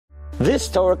This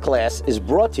Torah class is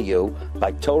brought to you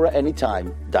by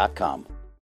TorahAnytime.com.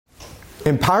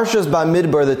 In Parashat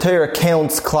Bamidbar, the Torah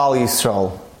counts Klal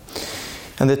Yisrael.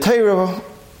 And the Torah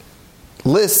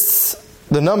lists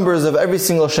the numbers of every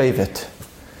single Shevet.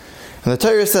 And the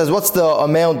Torah says, what's the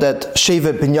amount that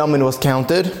Shevet Binyamin was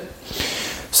counted?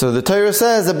 So the Torah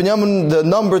says that Binyamin, the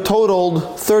number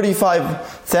totaled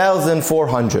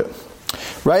 35,400.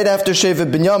 Right after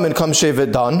Shevet Binyamin comes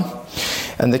Shevet Dan.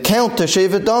 And the count to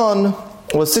Shevet Dan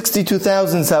was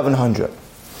 62,700.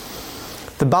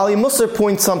 The Bali Musar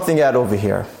points something out over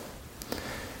here.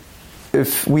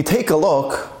 If we take a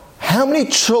look, how many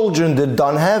children did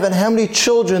Dan have and how many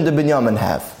children did Binyamin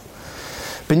have?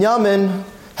 Binyamin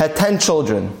had 10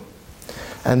 children.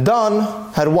 And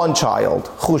Dan had one child,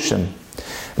 Chushan.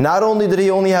 Not only did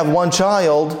he only have one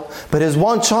child, but his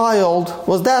one child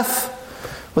was deaf,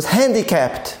 was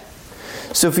handicapped.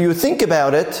 So if you think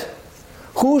about it,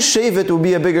 whose Shevet would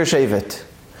be a bigger Shevet?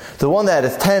 The one that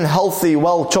has 10 healthy,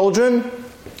 well children?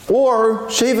 Or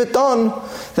Shevet Dan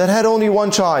that had only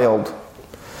one child?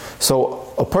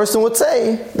 So a person would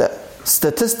say that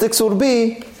statistics would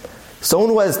be someone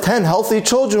who has 10 healthy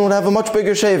children would have a much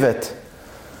bigger Shevet.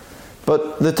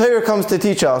 But the Torah comes to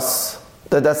teach us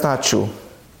that that's not true.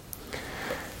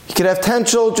 You could have 10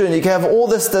 children, you can have all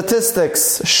the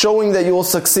statistics showing that you will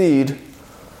succeed,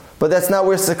 but that's not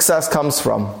where success comes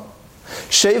from.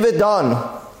 Shevet Dan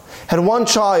had one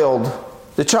child.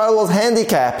 The child was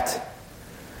handicapped.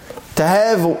 To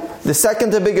have the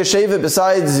second to biggest Shevet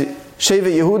besides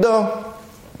Shevet Yehuda.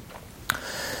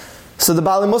 So the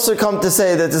Bali Musar come to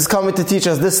say that this is coming to teach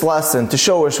us this lesson, to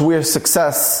show us where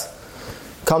success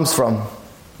comes from.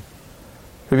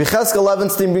 Rabbi Cheskel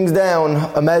Levenstein brings down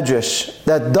a medrash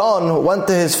that Dan went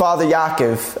to his father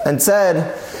Yaakov and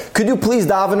said, could you please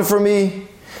daven for me?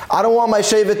 I don't want my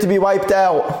Shevet to be wiped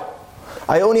out.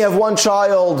 I only have one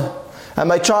child, and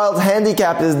my child's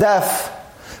handicap is deaf.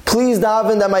 Please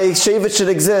daven that my Shevet should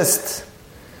exist.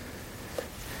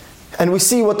 And we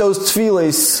see what those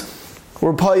tefillos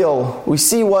were payal. We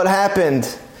see what happened.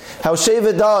 How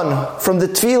Shevet Dan, from the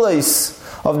tefillos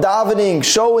of davening,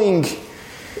 showing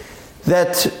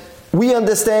that we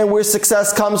understand where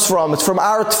success comes from. It's from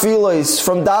our tefillos,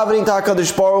 from davening to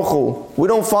HaKadosh Baruch Hu. We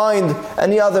don't find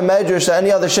any other medrash that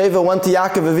any other Shevet went to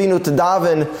Yaakov Avinu to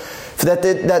daven that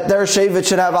their Shevet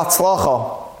should have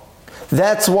atzlacha.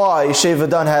 That's why Shevet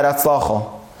Dan had atzlacha.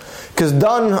 Because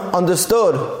Dan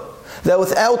understood that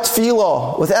without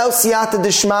tefillah, without siyata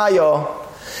d'shmaya,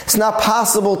 it's not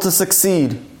possible to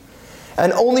succeed.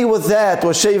 And only with that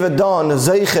was Shevet Dan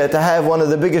zeiche to have one of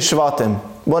the biggest shvatim,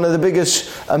 one of the biggest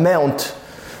amount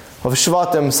of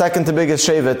shvatim, second to biggest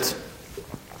Shevet,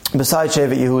 besides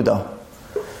Shevet Yehuda.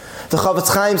 The Chavetz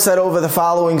Chaim said over the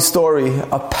following story,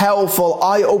 a powerful,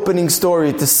 eye-opening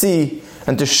story to see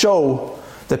and to show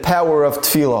the power of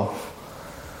tefillah.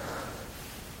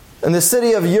 In the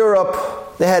city of Europe,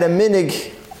 they had a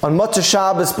minig on Motzei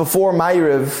Shabbos before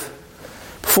Ma'ariv.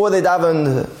 Before they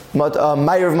davened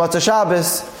Ma'ariv Motzei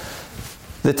Shabbos,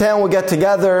 the town would get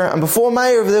together, and before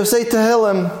Ma'ariv they would say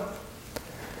Tehillim.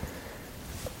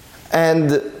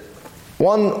 And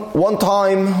one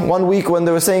week when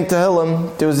they were saying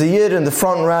Tehillim, there was a Yid in the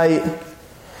front right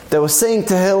that was saying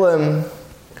Tehillim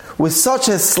with such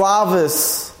a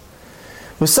slavis,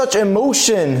 with such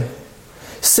emotion,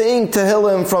 saying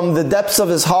Tehillim from the depths of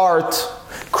his heart,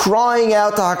 crying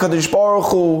out to HaKadosh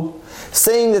Baruch Hu,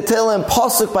 saying the Tehillim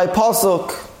pasuk by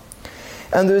pasuk.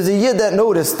 And there was a Yid that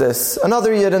noticed this,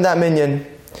 another Yid in that minyan,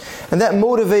 and that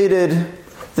motivated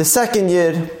the second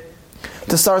Yid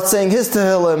to start saying his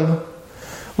Tehillim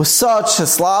with such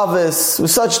slavis, with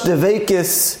such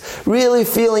devekis, really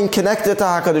feeling connected to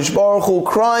HaKadosh Baruch Hu,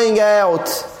 crying out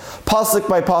pasuk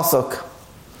by pasuk.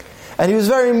 And he was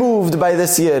very moved by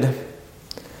this Yid.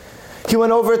 He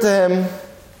went over to him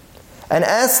and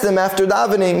asked him after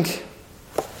davening,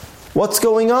 what's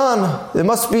going on? There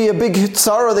must be a big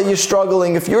tzara that you're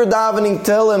struggling. If you're davening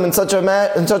Tehillim in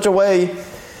such a way,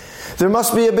 there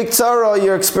must be a big tzara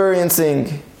you're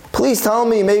experiencing. Please tell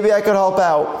me, maybe I could help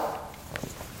out.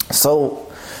 So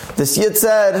this Yid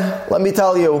said, let me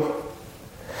tell you,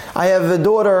 I have a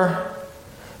daughter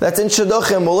that's in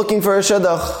shidduchim. We're looking for a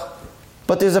shidduch,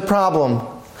 but there's a problem.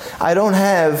 I don't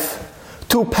have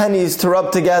 2 pennies to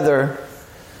rub together.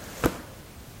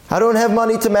 I don't have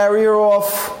money to marry her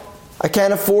off. I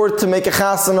can't afford to make a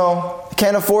chasana. I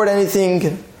can't afford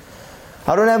anything.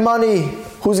 I don't have money.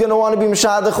 Who's going to want to be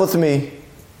mishadach with me?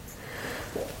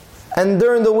 And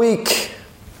during the week,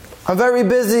 I'm very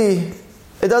busy.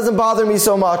 It doesn't bother me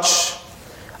so much.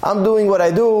 I'm doing what I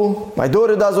do. My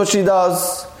daughter does what she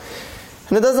does.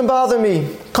 And it doesn't bother me.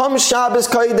 Come Shabbos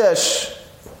Kodesh.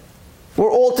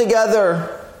 We're all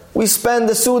together. We spend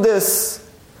the Sudas.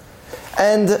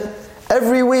 And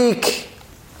every week,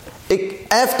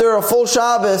 after a full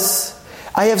Shabbos,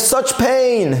 I have such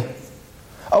pain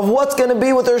of what's going to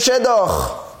be with her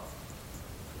Shidduch.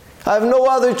 I have no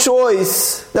other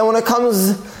choice than when it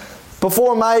comes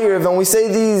before Ma'ariv and we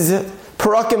say these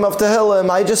Parakim of Tehillim,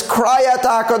 I just cry out to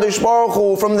HaKadosh Baruch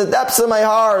Hu from the depths of my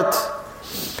heart,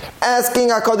 asking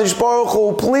HaKadosh Baruch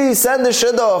Hu, please send the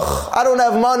Shidduch. I don't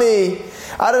have money.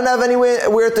 I don't have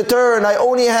anywhere to turn. I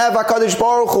only have HaKadosh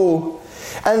Baruch Hu.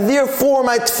 And therefore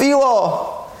my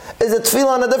tefillah is a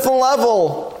tefillah on a different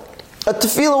level. A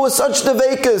tefillah with such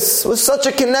devekus, with such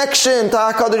a connection to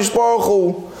HaKadosh Baruch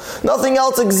Hu. Nothing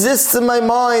else exists in my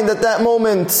mind at that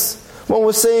moment when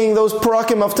we're saying those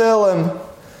parakim of Tehillim.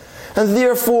 And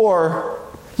therefore,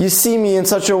 you see me in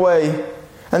such a way.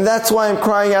 And that's why I'm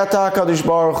crying out to HaKadosh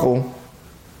Baruch Hu.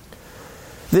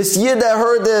 This Yid that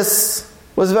heard this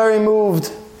was very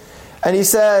moved. And he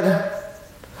said,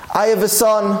 I have a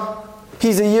son.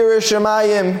 He's a Yireh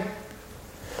Shemayim.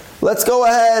 Let's go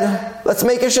ahead. Let's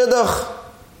make a Shidduch.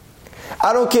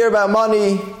 I don't care about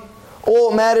money. All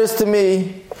that matters to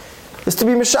me is to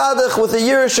be Meshadach with a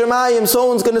Yireh Shemayim.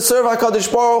 Someone's going to serve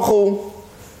HaKadosh Baruch Hu.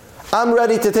 I'm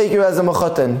ready to take you as a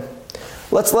Mechutin.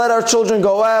 Let's let our children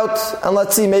go out and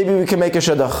let's see, maybe we can make a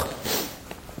Shidduch.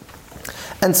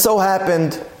 And so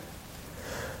happened.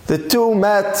 The two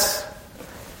met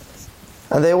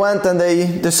and they went and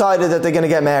they decided that they're going to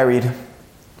get married.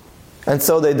 And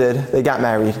so they did. They got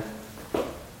married.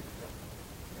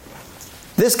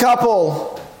 This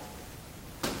couple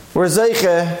were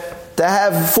Zeiche to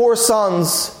have 4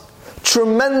 sons,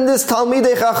 tremendous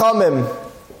Talmidei Chachamim.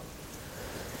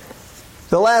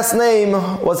 The last name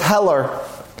was Heller.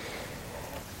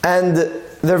 And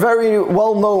they're very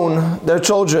well known, their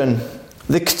children.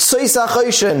 The Ktsois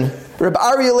HaChoshen, Reb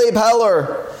Aryeh Leib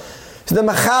Heller, the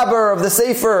Mechaber of the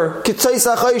Sefer,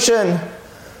 Ktsois HaChoshen,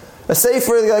 a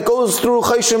Sefer that goes through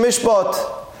Choshen Mishpat,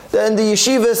 and the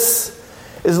yeshivas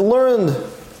is learned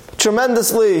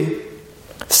tremendously.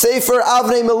 Sefer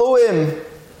Avnei Miluim,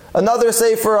 another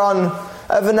Sefer on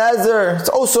Even Ezer. It's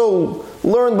also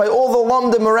learned by all the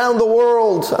Lamdim around the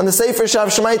world, and the Sefer Shav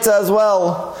Shemaitza as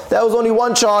well. That was only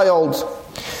one child.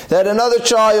 They had another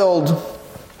child,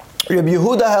 Reb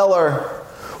Yehuda Heller,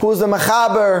 who was the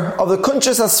Mechaber of the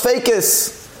Kunches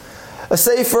HaSfeikis, a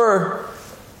Sefer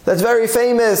that's very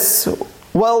famous,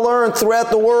 well learned throughout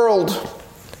the world.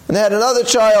 And they had another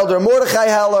child, Reb Mordechai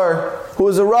Heller, who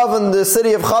was a Rav in the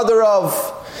city of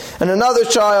Chadarav, and another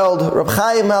child, Reb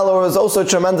Chaim Heller, who was also a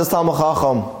tremendous Talmid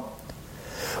Chacham.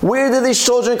 Where did these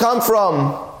children come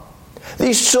from?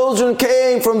 These children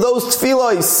came from those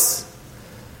tefillos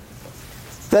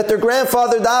that their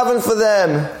grandfather davened for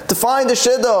them to find a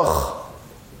shidduch.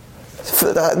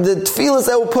 The tefillos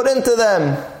that were put into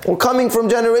them were coming from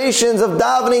generations of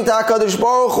davening to HaKadosh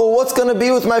Baruch Hu. What's going to be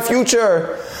with my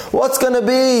future? What's going to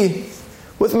be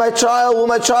with my child? Will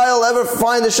my child ever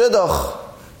find a shidduch?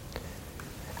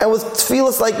 And with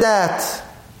tefillos like that,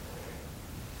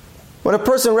 when a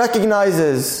person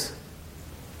recognizes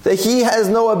that he has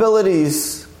no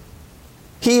abilities,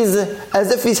 he's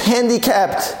as if he's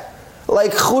handicapped,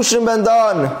 like Chushim Ben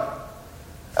Dan,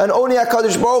 and only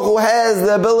HaKadosh Baruch Hu has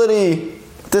the ability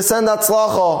to send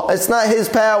Hatzlacha. It's not his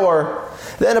power.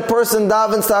 Then a person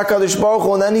davens to HaKadosh Baruch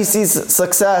Hu and then he sees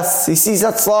success. He sees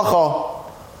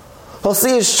Hatzlacha. He'll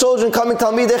see his children coming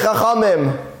Talmidei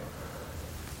Chachamim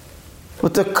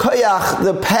with the koyach,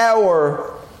 the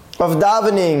power of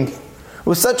davening,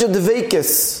 with such a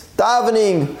dveikis,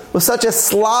 davening, with such a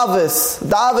slavis,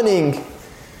 davening,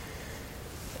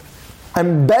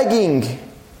 and begging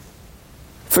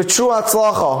for true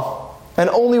Hatzlacha. And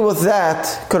only with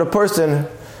that could a person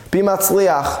be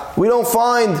Matzliach. We don't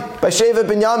find by Shevet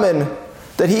Binyamin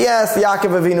that he asked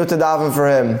Yaakov Avinu to daven for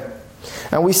him.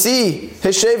 And we see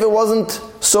his Shevet wasn't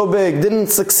so big, didn't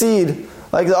succeed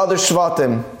like the other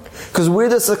Shvatim. Because where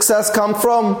does success come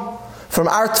from? From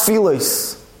our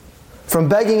tefillos, from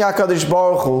begging HaKadosh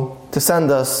Baruch Hu to send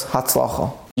us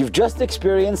Hatzlacha. You've just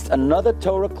experienced another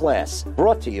Torah class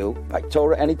brought to you by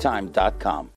TorahAnytime.com.